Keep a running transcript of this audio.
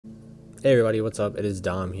Hey everybody, what's up? It is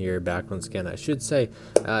Dom here, back once again. I should say,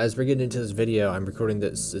 as we're getting into this video, I'm recording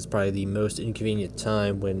this is probably the most inconvenient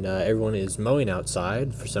time when everyone is mowing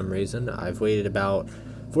outside for some reason. I've waited about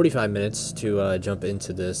 45 minutes to jump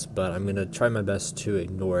into this, but I'm going to try my best to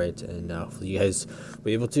ignore it, and hopefully you guys will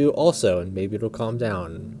be able to also, and maybe it'll calm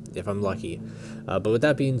down if I'm lucky. But with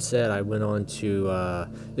that being said, I went on to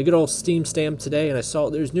the good old Steam Stamp today, and I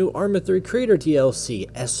saw there's new Arma 3 Creator DLC,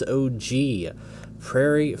 S.O.G.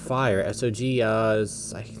 Prairie Fire. S.O.G. I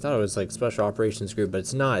thought it was like Special Operations Group, but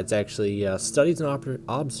it's not. It's actually Studies and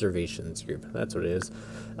Observations Group. That's what it is.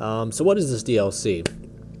 So what is this DLC?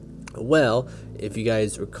 Well, if you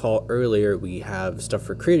guys recall earlier, we have stuff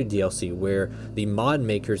for created DLC where the mod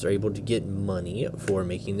makers are able to get money for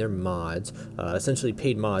making their mods, essentially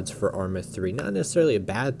paid mods for Arma 3. Not necessarily a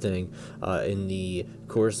bad thing. In the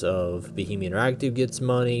course of Bohemian Interactive gets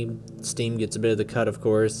money, Steam gets a bit of the cut, of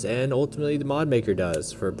course, and ultimately the mod maker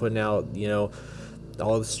does for putting out, you know,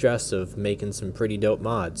 all the stress of making some pretty dope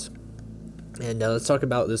mods. And let's talk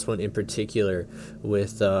about this one in particular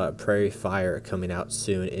with Prairie Fire coming out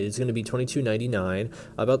soon. It is going to be $22.99,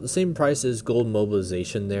 about the same price as Gold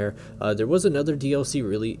Mobilization there. There was another DLC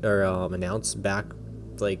really announced back,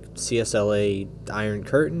 like CSLA Iron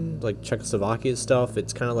Curtain, like Czechoslovakia stuff.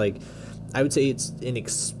 It's kind of like, I would say it's an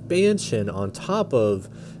expansion on top of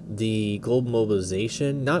the Global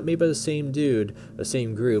Mobilization, not made by the same dude, the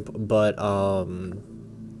same group, but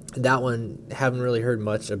that one, haven't really heard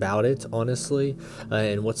much about it, honestly,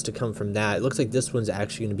 and what's to come from that. It looks like this one's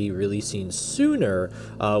actually going to be releasing sooner,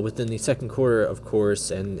 within the second quarter, of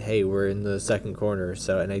course, and hey, we're in the second quarter,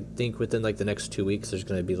 so, and I think within like the next 2 weeks, there's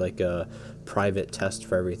going to be like a private test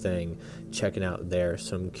for everything, checking out there,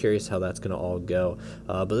 so I'm curious how that's going to all go,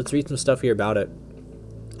 but let's read some stuff here about it.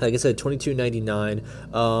 Like I said,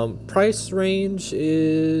 $22.99, price range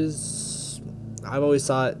is, I've always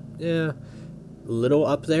thought, yeah, little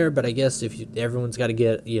up there, but I guess if everyone's got to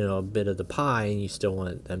get, you know, a bit of the pie and you still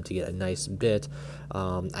want them to get a nice bit,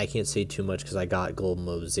 I can't say too much because I got Global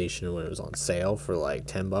Mobilization when it was on sale for like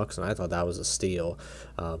 $10 and I thought that was a steal,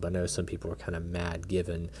 but I know some people were kind of mad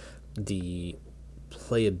given the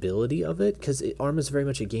playability of it, because Arma is very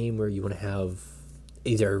much a game where you want to have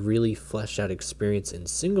either a really fleshed out experience in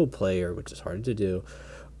single player, which is hard to do,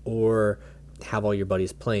 or have all your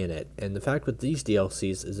buddies playing it. And the fact with these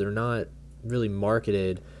DLCs is they're not really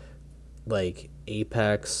marketed like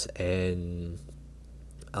Apex and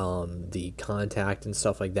the Contact and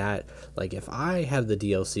stuff like that. Like if I have the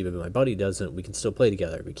DLC but my buddy doesn't, we can still play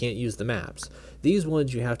together. We can't use the maps. These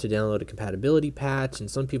ones you have to download a compatibility patch, and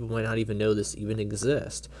some people might not even know this even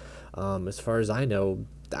exists. As far as I know,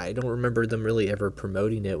 I don't remember them really ever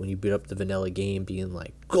promoting it when you boot up the vanilla game being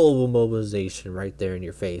like Global Mobilization right there in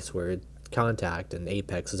your face, where Contact and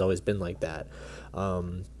Apex has always been like that.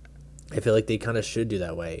 I feel like they kind of should do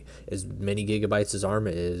that way. As many gigabytes as Arma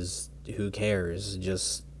is, who cares?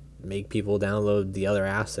 Just make people download the other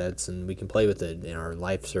assets and we can play with it in our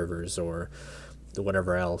live servers or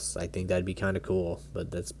whatever else. I think that'd be kind of cool,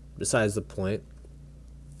 but that's besides the point.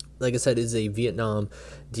 Like I said, it's a Vietnam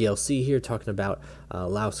DLC here, talking about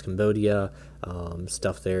Laos, Cambodia.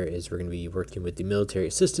 Stuff there is we're going to be working with the Military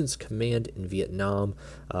Assistance Command in Vietnam,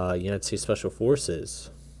 United States Special Forces.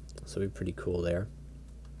 So it'd be pretty cool there.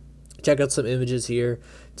 Check out some images here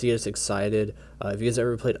to get us excited. If you guys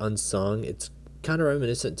ever played Unsung, it's kind of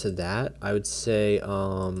reminiscent to that. I would say,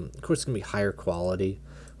 of course, it's going to be higher quality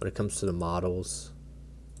when it comes to the models.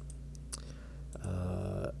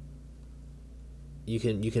 You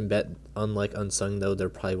can bet, unlike Unsung, though, there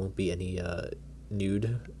probably won't be any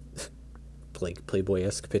nude, like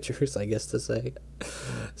Playboy-esque pictures, I guess to say.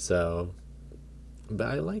 So, but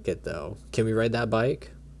I like it, though. Can we ride that bike?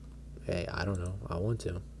 Hey, I don't know. I want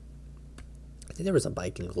to. I think there was a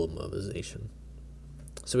bike in Global Mobilization.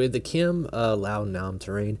 So we have the Kim Lao Nam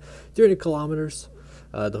terrain, 300 kilometers.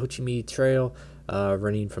 The Ho Chi Minh Trail,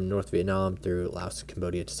 running from North Vietnam through Laos and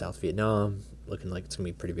Cambodia to South Vietnam. Looking like it's going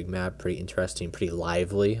to be a pretty big map, pretty interesting, pretty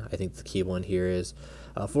lively. I think the key one here is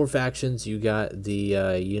 4 factions. You got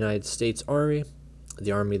the United States Army,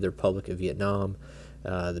 the Army of the Republic of Vietnam,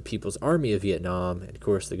 the People's Army of Vietnam, and of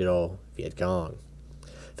course the good old Viet Cong.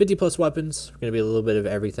 50 plus weapons. Going to be a little bit of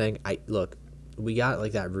everything. Look, we got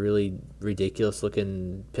like that really ridiculous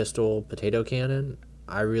looking pistol potato cannon.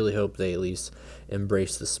 I really hope they at least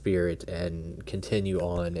embrace the spirit and continue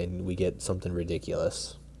on and we get something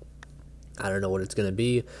ridiculous. I don't know what it's going to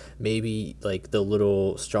be. Maybe like the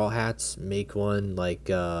little straw hats, make one like,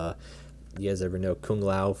 you guys ever know Kung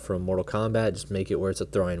Lao from Mortal Kombat? Just make it where it's a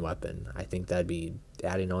throwing weapon. I think that'd be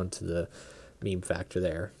adding on to the meme factor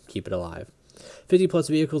there. Keep it alive. 50 plus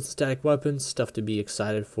vehicles, static weapons, stuff to be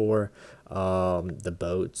excited for. The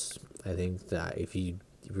boats, I think that if you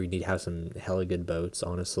we need to have some hella good boats,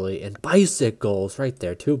 honestly. And bicycles, right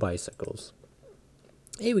there, 2 bicycles.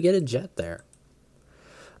 Hey, we get a jet there.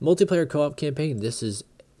 Multiplayer co-op campaign, this is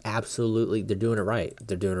absolutely, they're doing it right.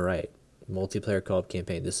 They're doing it right. Multiplayer co-op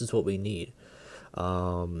campaign, this is what we need.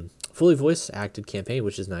 Fully voice acted campaign,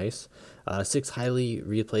 which is nice. 6 highly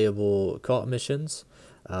replayable co-op missions,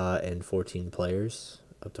 and 14 players,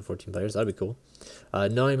 up to 14 players, that'd be cool. 9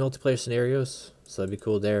 multiplayer scenarios, so that'd be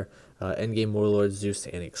cool there. Endgame, Warlord, Zeus,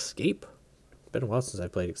 and Escape. Been a while since I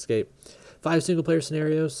played Escape. 5 single player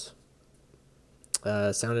scenarios.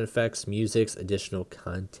 Sound effects, musics, additional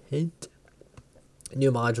content.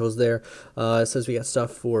 New modules there. It says we got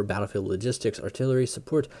stuff for battlefield logistics, artillery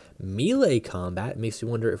support, melee combat. It makes you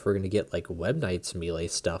wonder if we're going to get like Web Knights melee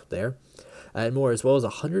stuff there. And more, as well as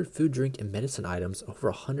 100 food, drink, and medicine items, over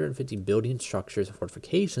 150 building structures and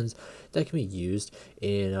fortifications that can be used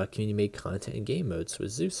in community-made content and game modes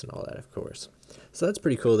with Zeus and all that, of course. So that's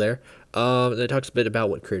pretty cool there. And it talks a bit about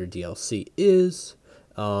what Creator DLC is,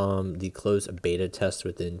 the closed beta test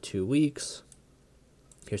within 2 weeks.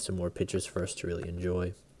 Here's some more pictures for us to really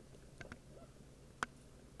enjoy.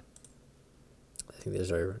 I think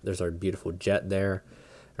there's our beautiful jet there,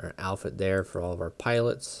 our outfit there for all of our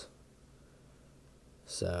pilots.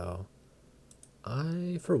 So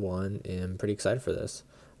I, for one, am pretty excited for this.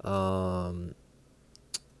 Of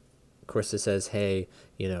course, it says, hey,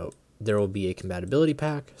 you know, there will be a compatibility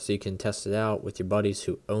pack, so you can test it out with your buddies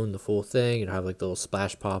who own the full thing and have like the little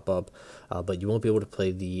splash pop up, but you won't be able to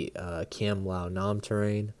play the Cam Lao Nam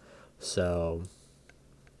terrain. So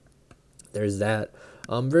there's that.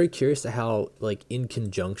 I'm very curious to how, like, in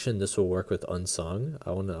conjunction this will work with Unsung.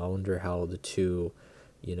 I wonder how the two,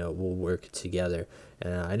 you know, will work together.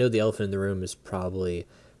 And I know the elephant in the room is probably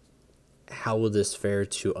how will this fare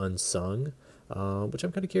to Unsung, which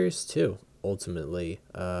I'm kind of curious too. Ultimately,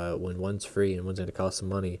 when one's free and one's going to cost some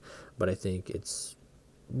money, but I think it's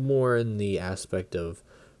more in the aspect of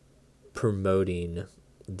promoting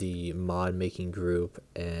the mod making group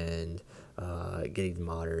and getting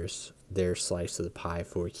modders their slice of the pie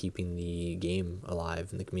for keeping the game alive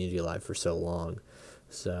and the community alive for so long.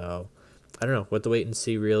 So I don't know, we'll have to wait and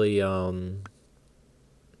see really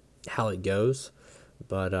how it goes,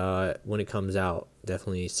 but when it comes out,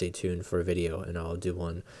 definitely stay tuned for a video, and I'll do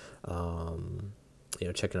one, you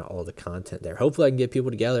know, checking out all the content there. Hopefully I can get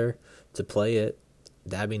people together to play it.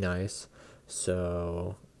 That'd be nice.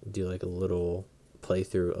 So do like a little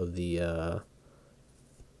playthrough of the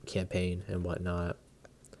campaign and whatnot.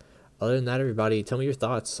 Other than that, everybody, tell me your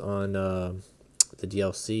thoughts on the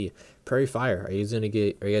DLC. Prairie Fire, are you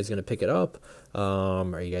guys gonna pick it up?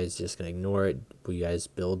 Are you guys just gonna ignore it? Will you guys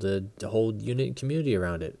build a whole unit and community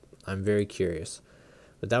around it? I'm very curious.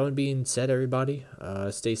 With that one being said, everybody,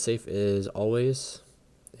 stay safe as always,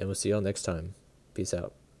 and we'll see y'all next time. Peace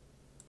out.